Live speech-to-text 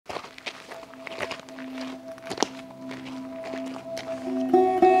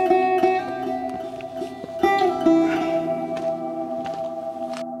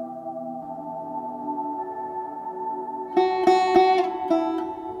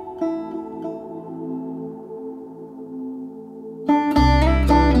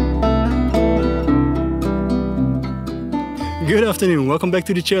Good afternoon, welcome back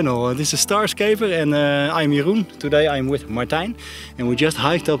to the channel. This is Starscaper and I'm Jeroen. Today I'm with Martijn and we just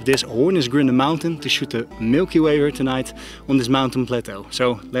hiked up this Hornisgrinde mountain to shoot the Milky Way here tonight on this mountain plateau.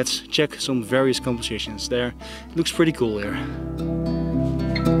 So let's check some various compositions there. It looks pretty cool here.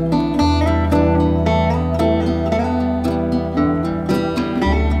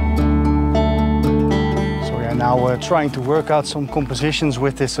 So we are now trying to work out some compositions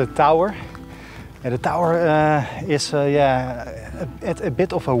with this tower. Yeah, the tower is at a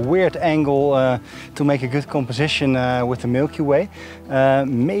bit of a weird angle to make a good composition with the Milky Way.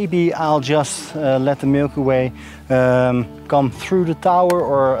 Maybe I'll just let the Milky Way come through the tower,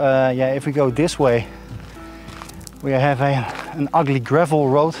 or if we go this way, we have an ugly gravel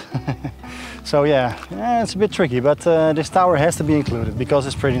road. So it's a bit tricky, but this tower has to be included because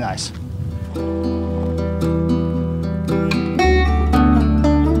it's pretty nice.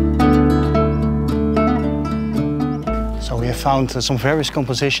 We have found some various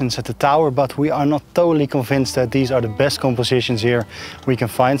compositions at the tower, but we are not totally convinced that these are the best compositions here we can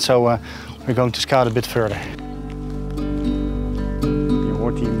find, so we're going to scout a bit further. Je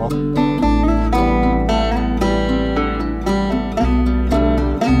hoort die man.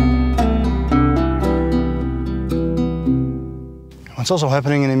 What's also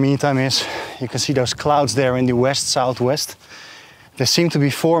happening in the meantime is you can see those clouds there in the west-southwest. They seem to be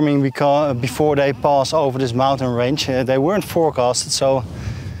forming before they pass over this mountain range. They weren't forecasted, so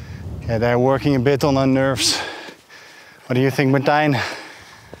they're working a bit on our nerves. What do you think, Martijn?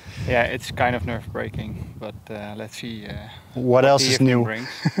 Yeah, it's kind of nerve-breaking, but let's see what else is new. Brings,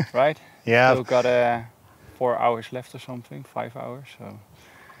 right? Yeah. We've got 4 hours left or something, 5 hours. So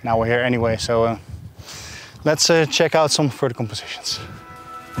now we're here anyway, so let's check out some further compositions.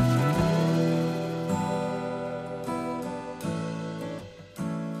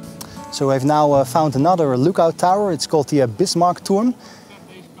 So we've now found another lookout tower. It's called the Bismarck Turm.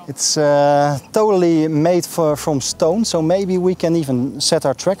 It's totally made from stone, so maybe we can even set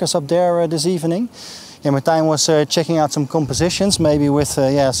our trackers up there this evening. Yeah, Martijn was checking out some compositions, maybe with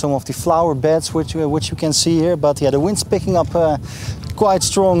some of the flower beds which you can see here. But the wind's picking up quite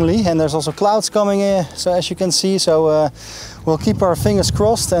strongly, and there's also clouds coming in, so as you can see. So we'll keep our fingers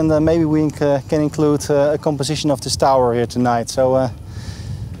crossed, and maybe we can include a composition of this tower here tonight. So.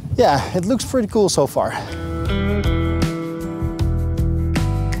 Yeah, it looks pretty cool so far.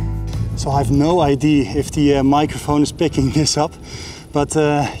 So I have no idea if the microphone is picking this up, but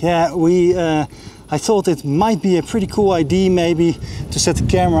I thought it might be a pretty cool idea maybe to set the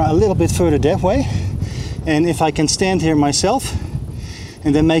camera a little bit further that way. And if I can stand here myself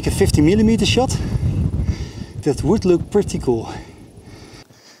and then make a 50mm shot, that would look pretty cool.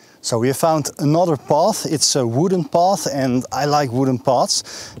 So we have found another path. It's a wooden path, and I like wooden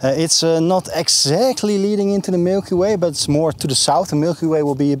paths. It's not exactly leading into the Milky Way, but it's more to the south. The Milky Way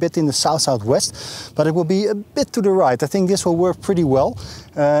will be a bit in the south-southwest, but it will be a bit to the right. I think this will work pretty well.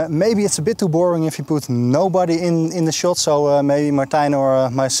 Maybe it's a bit too boring if you put nobody in the shot, so maybe Martijn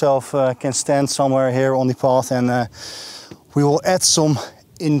or myself can stand somewhere here on the path, and we will add some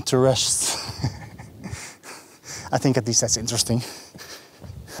interest. I think at least that's interesting.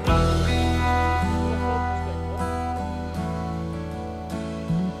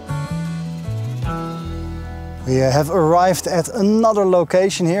 We have arrived at another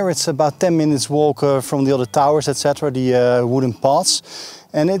location here. It's about 10 minutes walk from the other towers, etc., the wooden paths.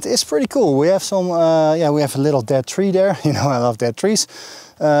 And it is pretty cool. We have some, we have a little dead tree there. You know, I love dead trees.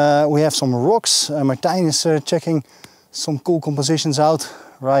 We have some rocks. Martijn is checking some cool compositions out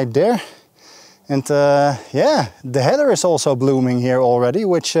right there. And the heather is also blooming here already,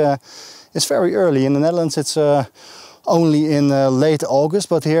 which is very early. In the Netherlands it's only in late August,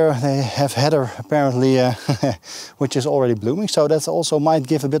 but here they have heather apparently, which is already blooming. So that also might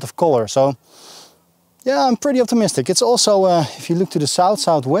give a bit of color. So yeah, I'm pretty optimistic. It's also, if you look to the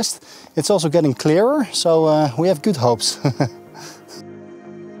south-southwest, it's also getting clearer. So we have good hopes.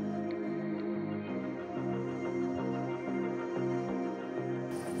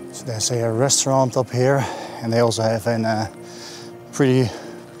 So there's a restaurant up here, and they also have a pretty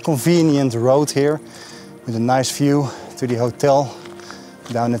convenient road here with a nice view to the hotel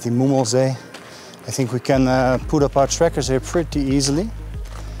down at the Mummelsee. I think we can put up our trackers here pretty easily.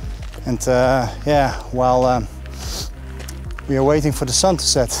 And while we are waiting for the sun to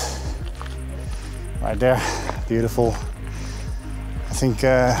set, right there, beautiful. I think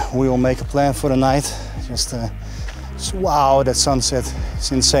we will make a plan for the night. Just wow, that sunset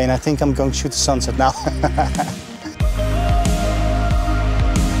is insane. I think I'm going to shoot the sunset now.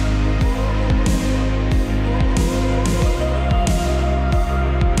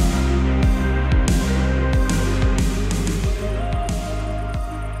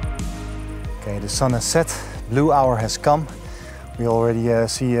 sun has set, blue hour has come. We already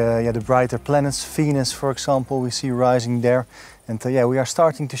see the brighter planets, Venus for example, we see rising there. And yeah, we are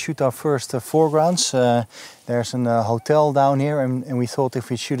starting to shoot our first foregrounds. There's a hotel down here, and we thought if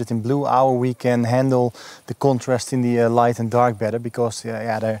we shoot it in blue hour we can handle the contrast in the light and dark better, because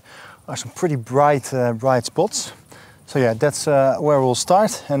yeah, there are some pretty bright spots. So yeah, that's where we'll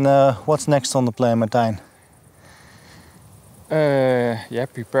start. And what's next on the plan, Martijn? Yeah,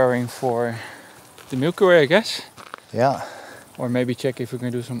 preparing for the Milky Way, I guess. Yeah. Or maybe check if we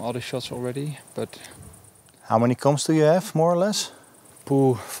can do some other shots already, but... How many comps do you have, more or less?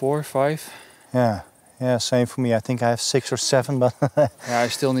 4, 5. Yeah, same for me. I think I have 6 or 7, but... Yeah, I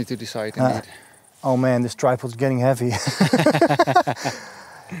still need to decide indeed. Oh man, this tripod's getting heavy.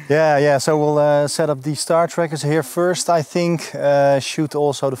 Yeah, so we'll set up the star trackers here first, I think. Shoot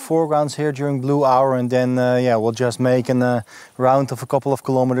also the foregrounds here during blue hour, and then yeah, we'll just make a round of a couple of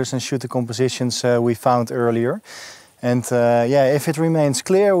kilometers and shoot the compositions we found earlier. And yeah, if it remains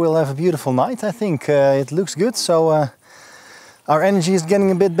clear, we'll have a beautiful night. I think it looks good, so our energy is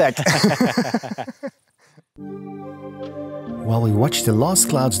getting a bit back. While we watched the last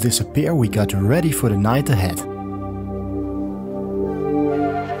clouds disappear, we got ready for the night ahead.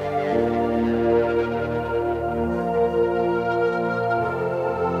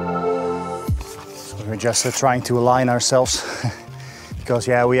 So we're just trying to align ourselves. Because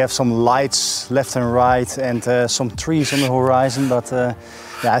yeah, we have some lights left and right and some trees on the horizon, but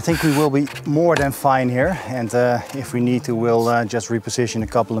yeah, I think we will be more than fine here. And if we need to, we'll just reposition a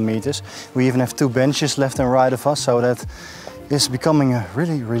couple of meters. We even have 2 benches left and right of us, so that is becoming a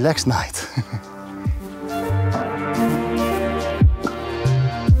really relaxed night.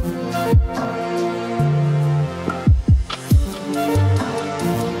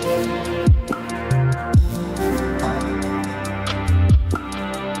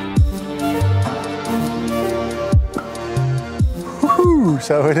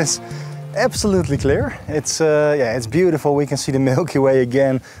 So it is absolutely clear. It's yeah, it's beautiful. We can see the Milky Way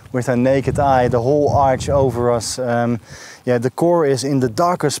again with our naked eye, the whole arch over us. Yeah, the core is in the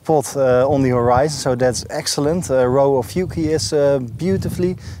darker spot on the horizon, so that's excellent. A row of Yuki is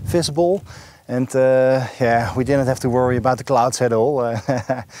beautifully visible. And yeah, we didn't have to worry about the clouds at all.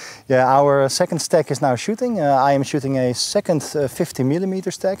 Yeah, our second stack is now shooting. I am shooting a second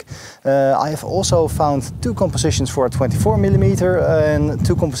 50mm stack. I have also found 2 compositions for a 24mm and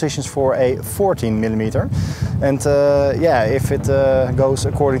 2 compositions for a 14mm. And yeah, if it goes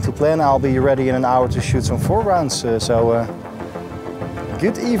according to plan, I'll be ready in an hour to shoot some foregrounds. So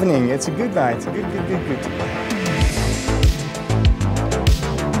good evening, it's a good night. Good.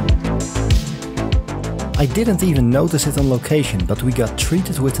 I didn't even notice it on location, but we got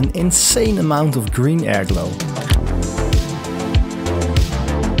treated with an insane amount of green airglow.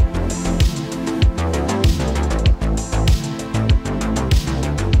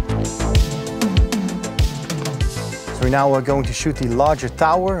 So we're now going to shoot the larger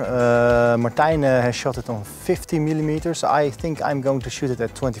tower. Martijn has shot it on 50mm. I think I'm going to shoot it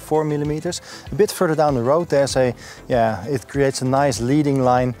at 24mm. A bit further down the road, there's a, yeah, it creates a nice leading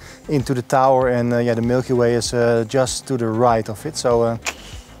line into the tower, and yeah, the Milky Way is just to the right of it. So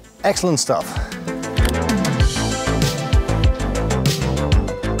excellent stuff.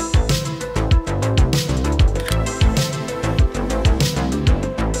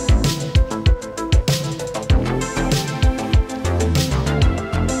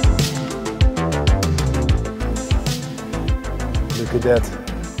 Look at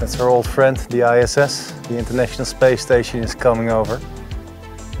that. That's our old friend, the ISS. The International Space Station is coming over.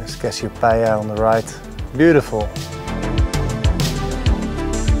 There's Cassiopeia on the right. Beautiful.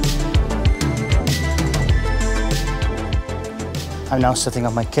 I'm now setting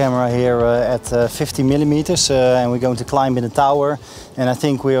up my camera here at 50mm and we're going to climb in the tower. And I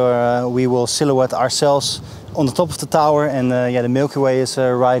think we will silhouette ourselves on the top of the tower, and yeah, the Milky Way is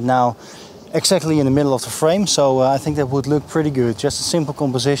right now exactly in the middle of the frame, so I think that would look pretty good. Just a simple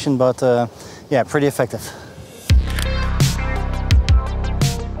composition, but yeah, pretty effective.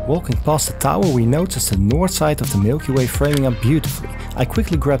 Walking past the tower, we noticed the north side of the Milky Way framing up beautifully. I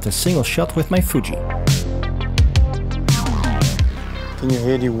quickly grabbed a single shot with my Fuji. Can you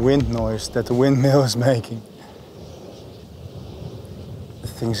hear the wind noise that the windmill is making? The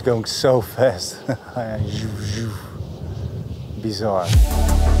thing's going so fast. Bizarre.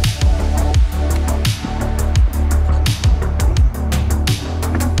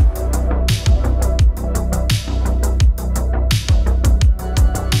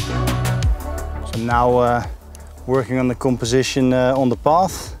 Now working on the composition on the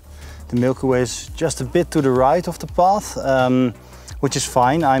path. The Milky Way is just a bit to the right of the path. which is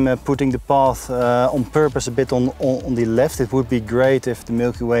fine. I'm putting the path on purpose a bit on the left. It would be great if the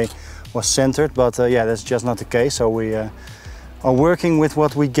Milky Way was centered, but yeah, that's just not the case. So we are working with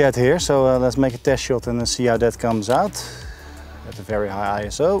what we get here. So let's make a test shot and see how that comes out at a very high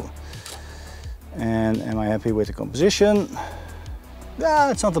ISO. And am I happy with the composition?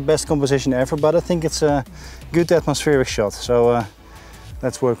 Yeah, it's not the best composition ever, but I think it's a good atmospheric shot. So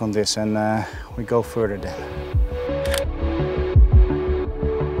let's work on this and we go further then.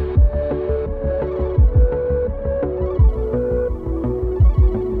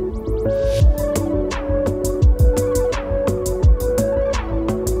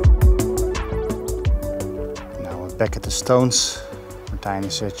 Back at the stones, Martijn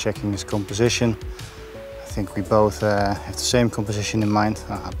is checking his composition. I think we both have the same composition in mind.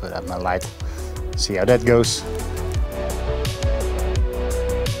 I'll put out my light, see how that goes.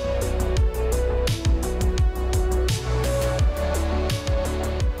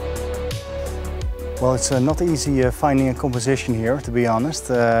 Well, it's not easy finding a composition here, to be honest.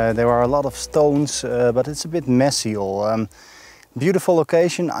 There are a lot of stones, but it's a bit messy all. Beautiful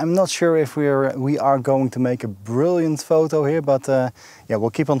location. I'm not sure if we are going to make a brilliant photo here, but yeah, we'll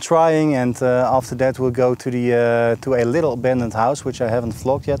keep on trying, and after that we'll go to a little abandoned house, which I haven't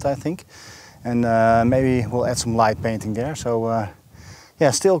vlogged yet, I think, and maybe we'll add some light painting there. So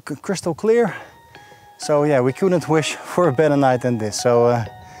yeah, still crystal clear. So yeah, we couldn't wish for a better night than this. So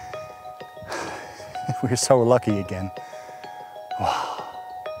we're so lucky again. Wow.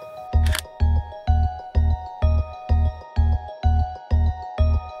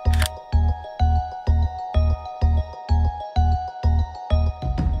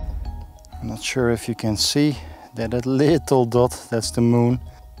 Not sure if you can see that little dot, that's the moon.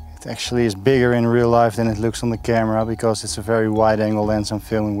 It actually is bigger in real life than it looks on the camera because it's a very wide angle lens I'm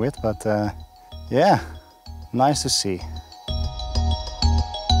filming with, but yeah, nice to see.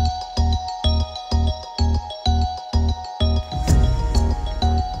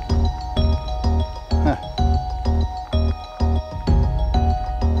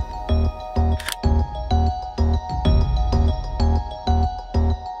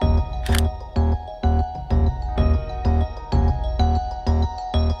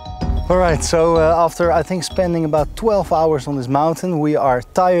 Alright, so after I think spending about 12 hours on this mountain, we are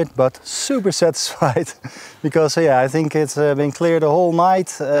tired but super satisfied because yeah, I think it's been clear the whole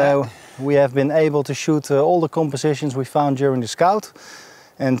night. We have been able to shoot all the compositions we found during the scout,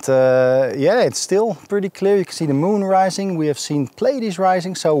 and yeah, it's still pretty clear. You can see the moon rising, we have seen Pleiades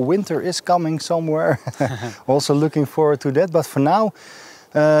rising, so winter is coming somewhere. Also looking forward to that, but for now,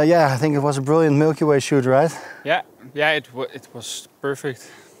 yeah, I think it was a brilliant Milky Way shoot, right? Yeah, it was perfect.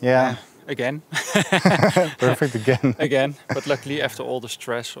 Yeah. Again. Perfect again. Again, but luckily after all the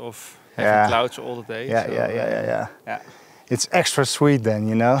stress of having clouds all the day. Yeah, so, yeah. It's extra sweet then,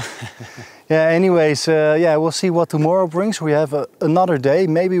 you know. Yeah, anyways, yeah, we'll see what tomorrow brings. We have another day.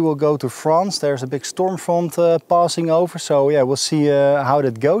 Maybe we'll go to France. There's a big storm front passing over. So yeah, we'll see how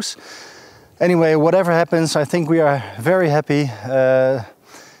that goes. Anyway, whatever happens, I think we are very happy.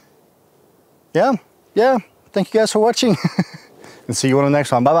 Yeah. Thank you guys for watching. And see you on the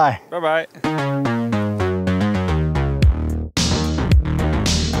next one. Bye-bye. Bye-bye.